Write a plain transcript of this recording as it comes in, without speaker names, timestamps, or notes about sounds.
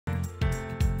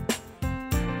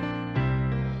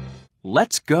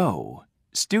Let's go.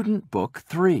 Student Book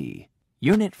 3,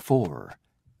 Unit 4,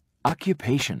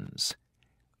 Occupations.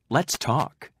 Let's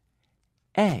talk.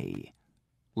 A.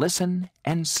 Listen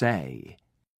and say.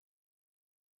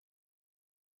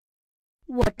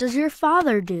 What does your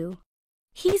father do?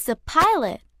 He's a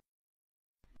pilot.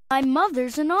 My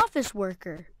mother's an office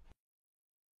worker.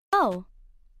 Oh,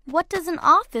 what does an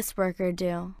office worker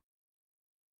do?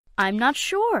 I'm not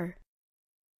sure.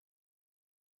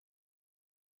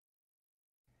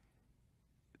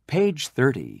 Page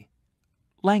 30.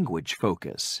 Language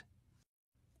focus.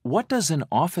 What does an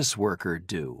office worker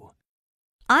do?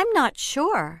 I'm not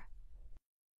sure.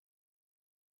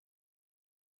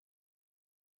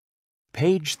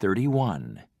 Page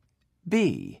 31.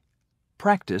 B.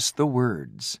 Practice the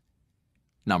words.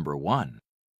 Number 1.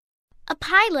 A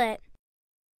pilot.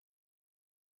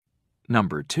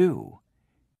 Number 2.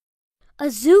 A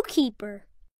zookeeper.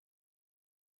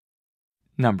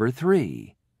 Number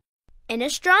 3. An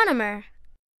astronomer.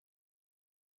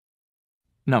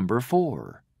 Number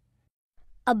 4.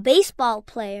 A baseball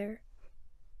player.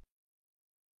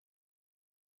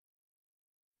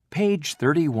 Page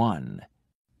 31.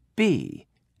 B.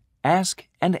 Ask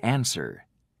and answer.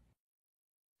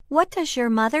 What does your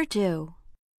mother do?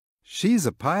 She's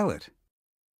a pilot.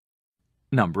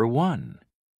 Number 1.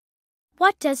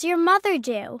 What does your mother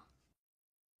do?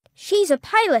 She's a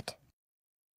pilot.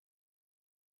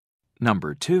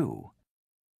 Number 2.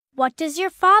 What does your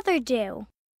father do?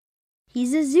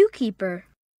 He's a zookeeper.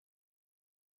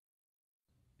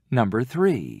 Number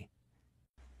 3.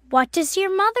 What does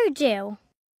your mother do?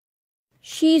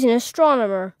 She's an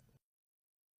astronomer.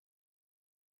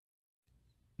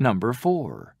 Number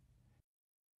 4.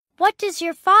 What does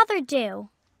your father do?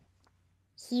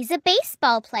 He's a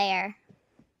baseball player.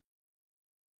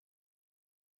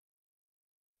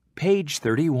 Page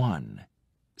 31.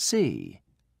 C.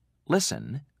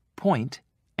 Listen, point,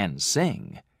 and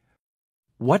sing.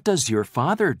 What does your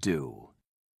father do?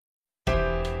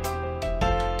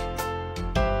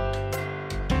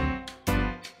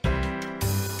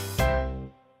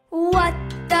 What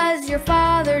does your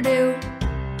father do?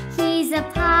 He's a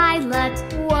pilot.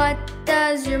 What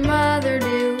does your mother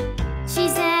do?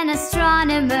 She's an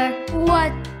astronomer.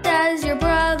 What does your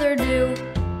brother do?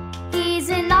 He's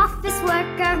an office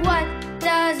worker. What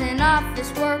does an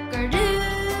office worker do?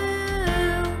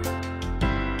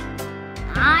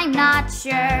 I'm not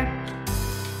sure.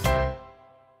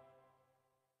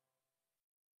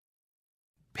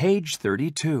 Page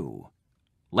 32.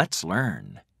 Let's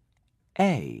learn.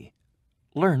 A.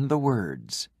 Learn the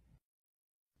words.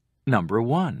 Number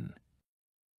 1.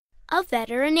 A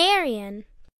veterinarian.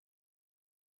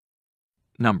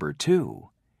 Number 2.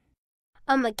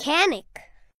 A mechanic.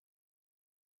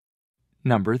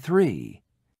 Number 3.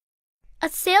 A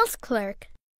sales clerk.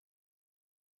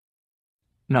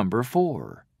 Number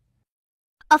 4.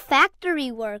 A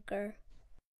factory worker.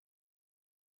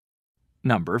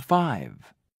 Number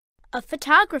 5. A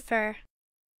photographer.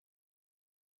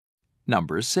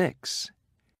 Number 6.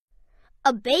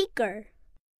 A baker.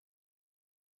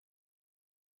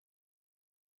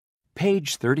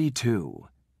 Page 32.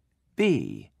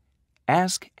 B.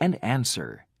 Ask and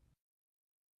answer.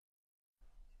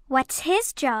 What's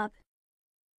his job?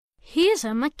 He's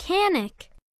a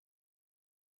mechanic.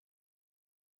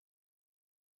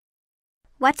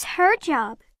 What's her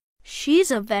job?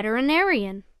 She's a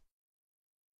veterinarian.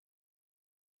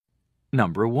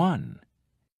 Number 1.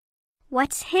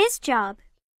 What's his job?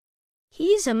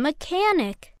 He's a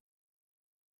mechanic.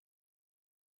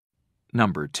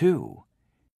 Number 2.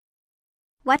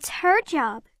 What's her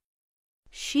job?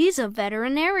 She's a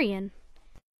veterinarian.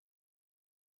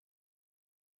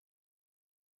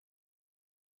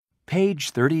 Page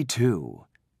 32.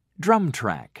 Drum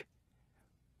track.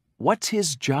 What's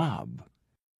his job?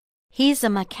 He's a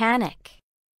mechanic.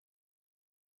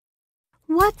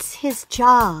 What's his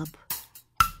job?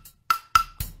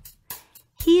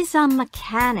 He's a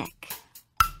mechanic.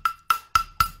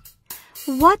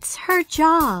 What's her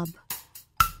job?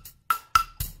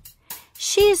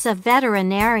 She's a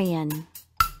veterinarian.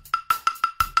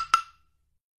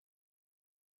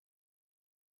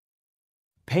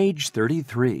 Page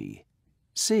 33.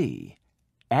 C.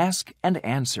 Ask and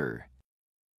answer.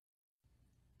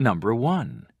 Number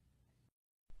 1.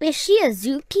 Is she a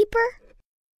zookeeper?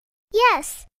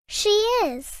 Yes, she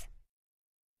is.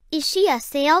 Is she a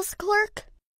sales clerk?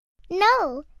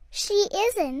 No, she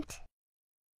isn't.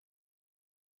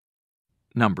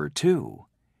 Number 2.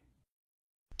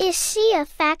 Is she a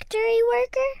factory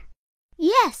worker?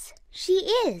 Yes, she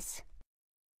is.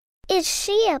 Is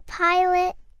she a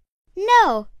pilot?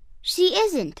 No, she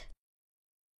isn't.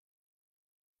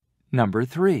 Number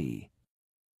 3.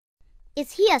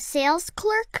 Is he a sales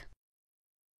clerk?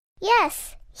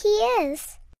 Yes, he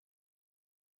is.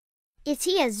 Is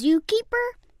he a zookeeper?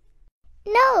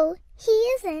 No, he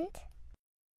isn't.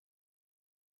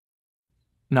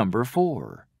 Number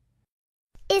 4.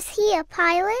 Is he a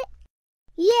pilot?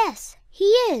 Yes, he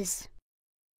is.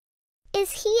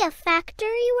 Is he a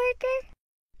factory worker?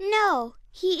 No,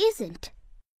 he isn't.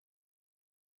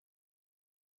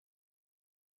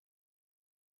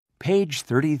 Page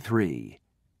 33.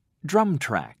 Drum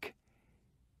track.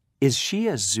 Is she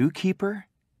a zookeeper?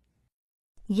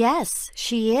 Yes,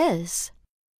 she is.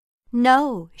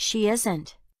 No, she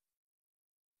isn't.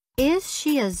 Is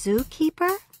she a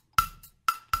zookeeper?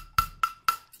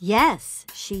 Yes,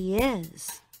 she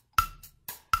is.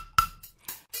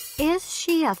 Is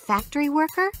she a factory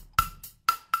worker?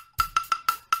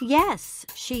 Yes,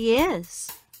 she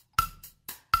is.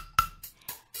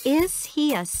 Is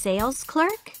he a sales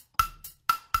clerk?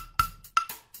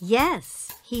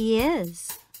 Yes, he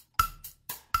is.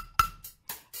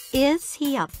 Is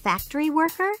he a factory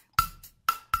worker?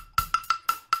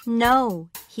 No,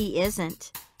 he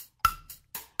isn't.